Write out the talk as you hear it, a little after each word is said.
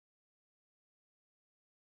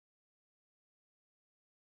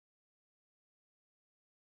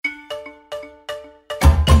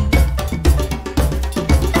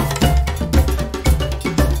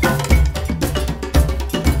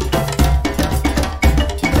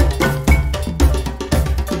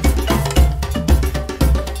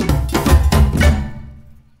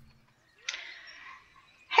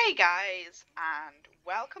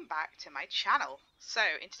welcome back to my channel. So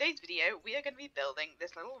in today's video we are going to be building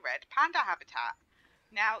this little red panda habitat.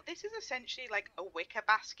 Now this is essentially like a wicker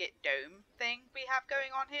basket dome thing we have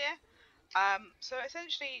going on here. So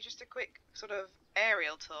essentially just a quick sort of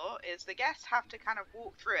aerial tour is the guests have to kind of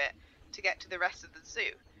walk through it to get to the rest of the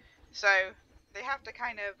zoo. So they have to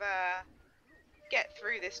kind of get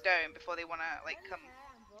through this dome before they want to like come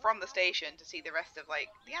from the station to see the rest of like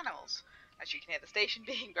the animals. As you can hear the station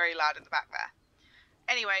being very loud in the back there.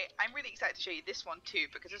 Anyway, I'm really excited to show you this one too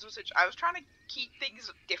because this was I was trying to keep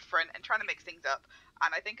things different and trying to mix things up,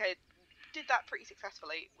 and I think I did that pretty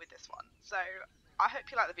successfully with this one. So I hope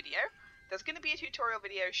you like the video. There's going to be a tutorial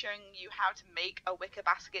video showing you how to make a wicker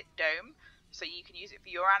basket dome so you can use it for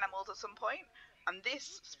your animals at some point, and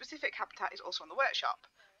this specific habitat is also on the workshop.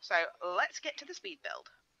 So let's get to the speed build.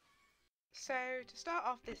 So to start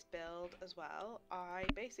off this build as well, I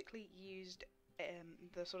basically used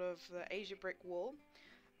the sort of the Asia brick wall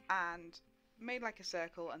and made like a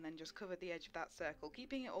circle and then just covered the edge of that circle,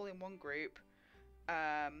 keeping it all in one group,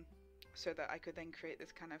 so that I could then create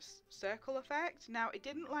this kind of circle effect. Now it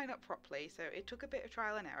didn't line up properly, so it took a bit of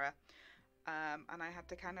trial and error, and I had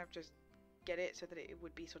to kind of just get it so that it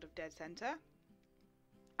would be sort of dead center.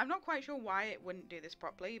 I'm not quite sure why it wouldn't do this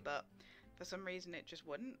properly, but for some reason it just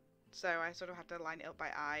wouldn't. So I sort of have to line it up by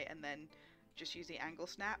eye and then just use the angle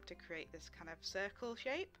snap to create this kind of circle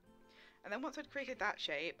shape. And then once I'd created that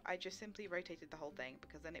shape, I just simply rotated the whole thing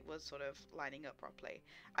because then it was sort of lining up properly.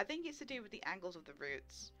 I think it's to do with the angles of the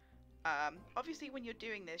roots. Obviously when you're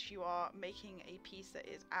doing this, you are making a piece that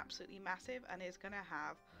is absolutely massive and is going to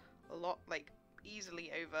have a lot, like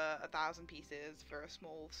easily over 1,000 pieces for a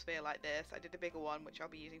small sphere like this. I did a bigger one which I'll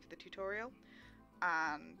be using for the tutorial,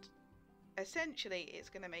 and essentially it's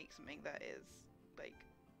going to make something that is like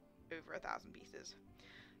over 1,000 pieces.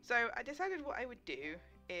 So I decided what I would do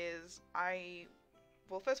is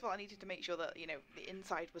well, first of all I needed to make sure that, you know, the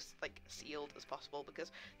inside was like sealed as possible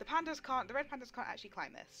because the red pandas can't actually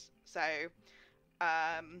climb this. So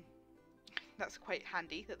that's quite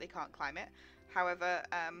handy that they can't climb it. However,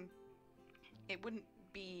 it wouldn't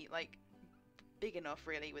be like big enough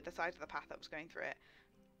really with the size of the path that was going through it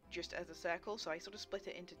just as a circle, so I sort of split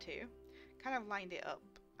it into two, kind of lined it up,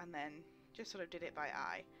 and then just sort of did it by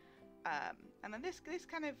eye. And then this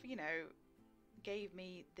kind of, you know, gave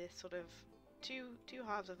me this sort of two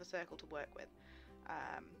halves of a circle to work with.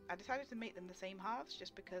 I decided to make them the same halves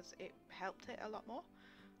just because it helped it a lot more.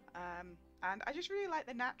 And I just really like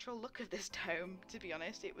the natural look of this dome, to be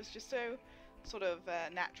honest. It was just so sort of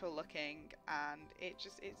natural looking, and it's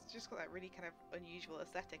just got that really kind of unusual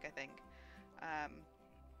aesthetic, I think.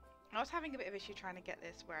 I was having a bit of issue trying to get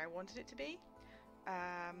this where I wanted it to be.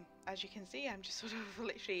 As you can see, I'm just sort of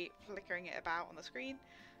literally flickering it about on the screen.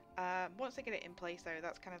 Once I get it in place though,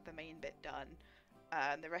 that's kind of the main bit done.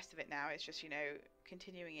 The rest of it now is just, you know,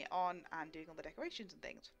 continuing it on and doing all the decorations and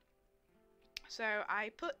things. So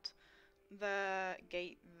I put the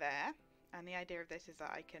gate there, and the idea of this is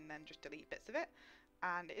that I can then just delete bits of it,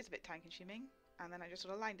 and it is a bit time consuming. And then I just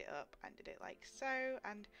sort of lined it up and did it like so,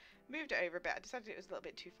 and moved it over a bit. I decided it was a little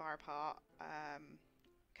bit too far apart,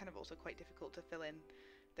 kind of also quite difficult to fill in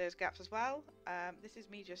those gaps as well. This is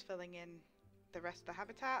me just filling in the rest of the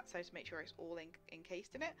habitat, so to make sure it's all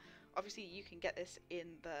encased in it. Obviously you can get this in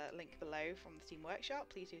the link below from the Steam Workshop,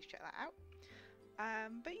 please do check that out.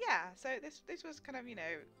 But yeah, so this was kind of, you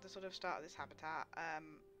know, the sort of start of this habitat.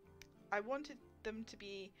 I wanted them to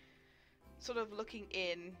be sort of looking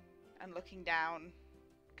in and looking down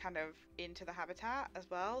kind of into the habitat as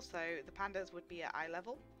well, so the pandas would be at eye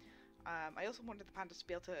level. I also wanted the pandas to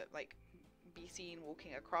be able to like be seen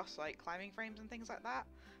walking across like climbing frames and things like that.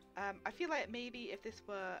 I feel like maybe if this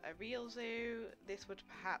were a real zoo, this would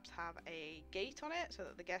perhaps have a gate on it so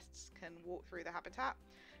that the guests can walk through the habitat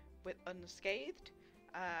with unscathed.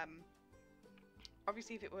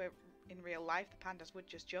 Obviously if it were in real life, the pandas would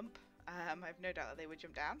just jump. I have no doubt that they would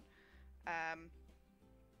jump down.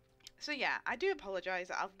 So yeah, I do apologise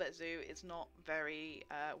that Alphabet Zoo is not very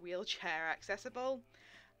wheelchair accessible,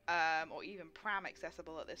 or even pram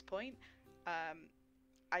accessible at this point.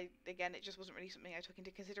 Again, it just wasn't really something I took into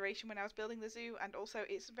consideration when I was building the zoo, and also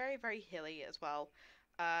it's very, very hilly as well.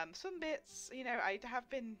 Some bits, you know, I have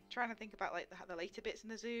been trying to think about like the later bits in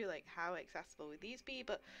the zoo, like how accessible would these be,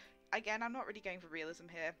 but again, I'm not really going for realism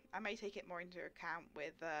here. I may take it more into account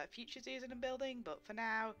with future zoos that I'm building, but for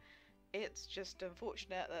now, it's just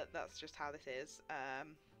unfortunate that that's just how this is.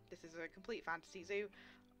 This is a complete fantasy zoo.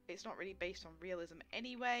 It's not really based on realism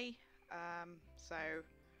anyway, so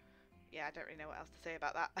yeah, I don't really know what else to say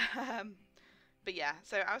about that. But yeah,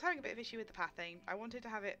 so I was having a bit of issue with the pathing. I wanted to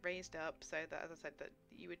have it raised up so that, as I said, that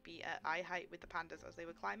you would be at eye height with the pandas as they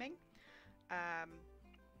were climbing.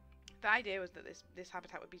 The idea was that this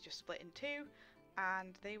habitat would be just split in two,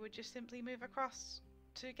 and they would just simply move across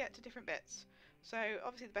to get to different bits. So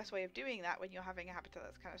obviously the best way of doing that when you're having a habitat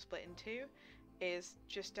that's kind of split in two is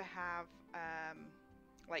just to have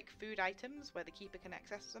like food items where the keeper can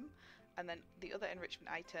access them, and then the other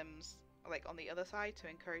enrichment items like on the other side to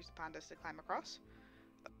encourage the pandas to climb across.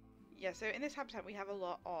 Yeah, so in this habitat we have a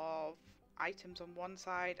lot of items on one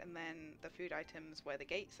side and then the food items where the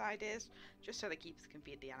gate side is, just so the keepers can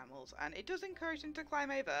feed the animals, and it does encourage them to climb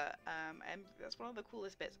over, and that's one of the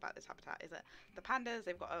coolest bits about this habitat, is that the pandas,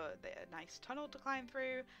 they've got a nice tunnel to climb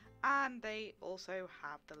through, and they also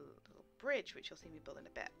have the little bridge, which you'll see me build in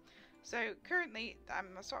a bit. So currently, I'm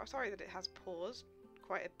sorry that it has paused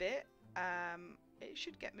quite a bit. It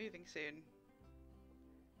should get moving soon,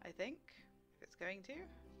 I think, if it's going to.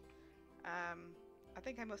 I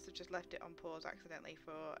think I must have just left it on pause accidentally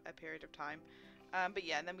for a period of time. But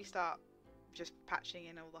yeah, and then we start just patching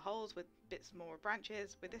in all the holes with bits more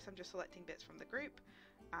branches. With this I'm just selecting bits from the group,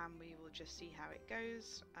 and we will just see how it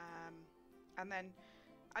goes. And then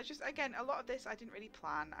I just, again, a lot of this I didn't really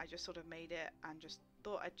plan. I just sort of made it and just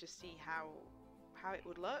thought I'd just see how it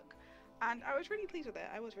would look. And I was really pleased with it.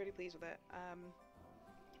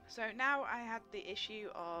 So now I had the issue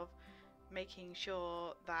of making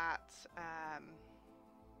sure that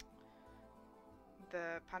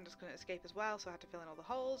the pandas couldn't escape as well, so I had to fill in all the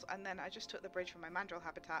holes, and then I just took the bridge from my mandrill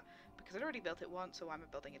habitat because I'd already built it once, so why am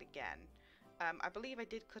I building it again? I believe I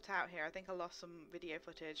did cut out here. I think I lost some video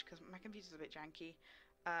footage because my computer's a bit janky.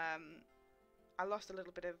 I lost a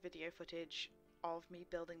little bit of video footage of me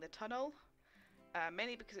building the tunnel,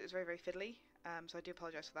 mainly because it was very, very fiddly, so I do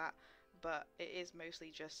apologise for that, but it is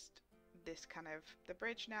mostly just this kind of the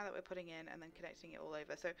bridge now that we're putting in and then connecting it all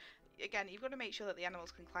over. So again, you've got to make sure that the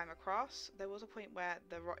animals can climb across. There was a point where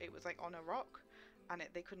it was like on a rock and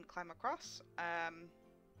they couldn't climb across.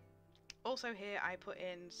 Also here I put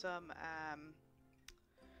in some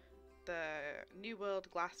the New World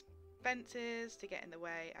glass fences to get in the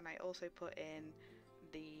way, and I also put in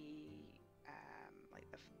the like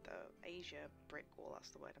the Asia brick wall. That's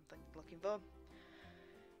the word I'm looking for.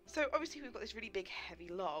 So obviously we've got this really big heavy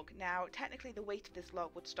log. Now technically the weight of this log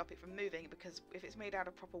would stop it from moving, because if it's made out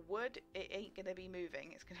of proper wood it ain't going to be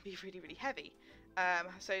moving, it's going to be really, really heavy.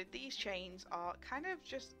 So these chains are kind of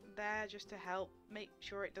just there just to help make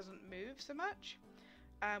sure it doesn't move so much,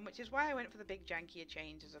 which is why I went for the big jankier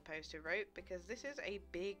chains as opposed to rope, because this is a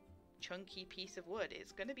big chunky piece of wood.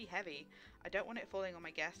 It's going to be heavy. I don't want it falling on my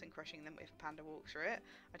guests and crushing them if a panda walks through it.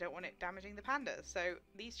 I don't want it damaging the pandas. So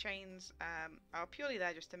these chains are purely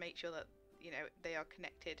there just to make sure that, you know, they are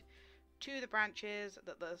connected to the branches,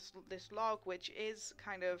 that this log, which is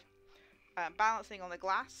kind of balancing on the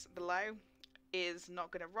glass below, is not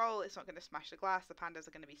going to roll, it's not going to smash the glass, the pandas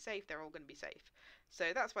are going to be safe, they're all going to be safe. So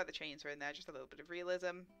that's why the chains are in there, just a little bit of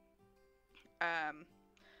realism.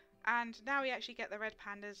 And now we actually get the red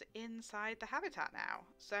pandas inside the habitat now.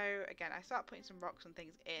 So again, I start putting some rocks and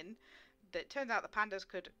things in. That turns out the pandas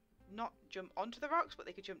could not jump onto the rocks, but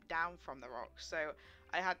they could jump down from the rocks. So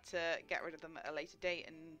I had to get rid of them at a later date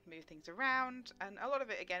and move things around. And a lot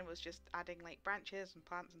of it again was just adding like branches and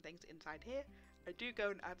plants and things inside here. I do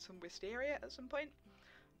go and add some wisteria at some point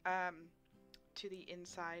to the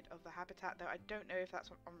inside of the habitat, though I don't know if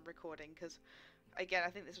that's what I'm recording, because again, I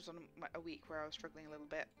think this was on a week where I was struggling a little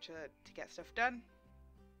bit to get stuff done.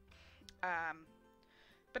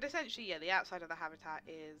 But essentially, yeah, the outside of the habitat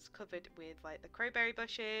is covered with like the crowberry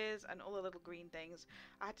bushes and all the little green things.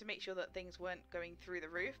 I had to make sure that things weren't going through the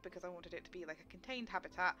roof because I wanted it to be like a contained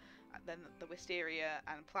habitat, and then the wisteria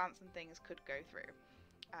and plants and things could go through.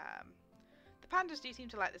 The pandas do seem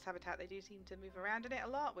to like this habitat. They do seem to move around in it a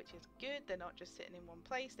lot, which is good. They're not just sitting in one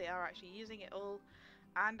place. They are actually using it all.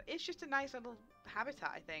 And it's just a nice little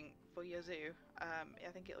habitat, I think, for your zoo.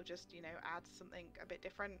 I think it'll just, you know, add something a bit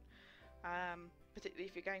different, particularly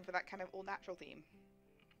if you're going for that kind of all-natural theme.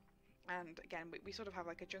 And again, we sort of have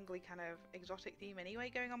like a jungly kind of exotic theme anyway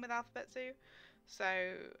going on with Alphabet Zoo. So,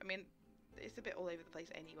 I mean, it's a bit all over the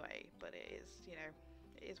place anyway, but it is, you know,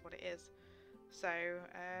 it is what it is. So,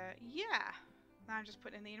 yeah. Now I'm just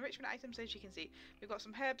putting in the enrichment items. So as you can see, we've got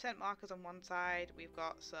some herb scent markers on one side. We've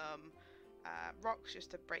got some rocks just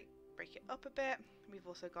to break it up a bit. We've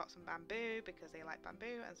also got some bamboo because they like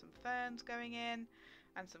bamboo, and some ferns going in,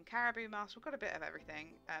 and some caribou moss. We've got a bit of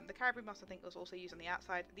everything. The caribou moss I think was also used on the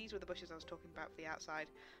outside. These were the bushes I was talking about for the outside.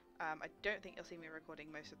 I don't think you'll see me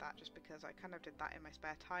recording most of that just because I kind of did that in my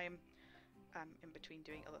spare time in between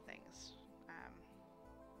doing other things.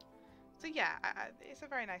 So yeah, it's a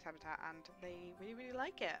very nice habitat and they really, really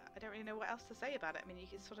like it. I don't really know what else to say about it. I mean,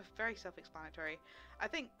 it's sort of very self-explanatory. I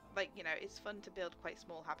think, like, you know, it's fun to build quite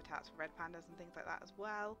small habitats for red pandas and things like that as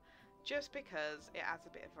well, just because it adds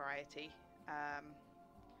a bit of variety.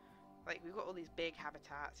 Like, we've got all these big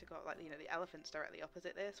habitats. We've got, like, you know, the elephants directly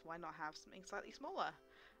opposite this. Why not have something slightly smaller?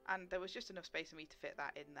 And there was just enough space for me to fit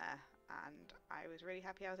that in there. And I was really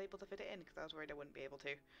happy I was able to fit it in because I was worried I wouldn't be able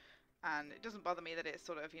to. And it doesn't bother me that it's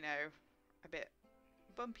sort of, you know, a bit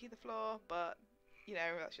bumpy, the floor, but, you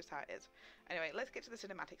know, that's just how it is. Anyway, let's get to the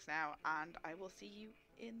cinematics now, and I will see you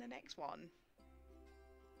in the next one.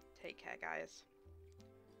 Take care, guys.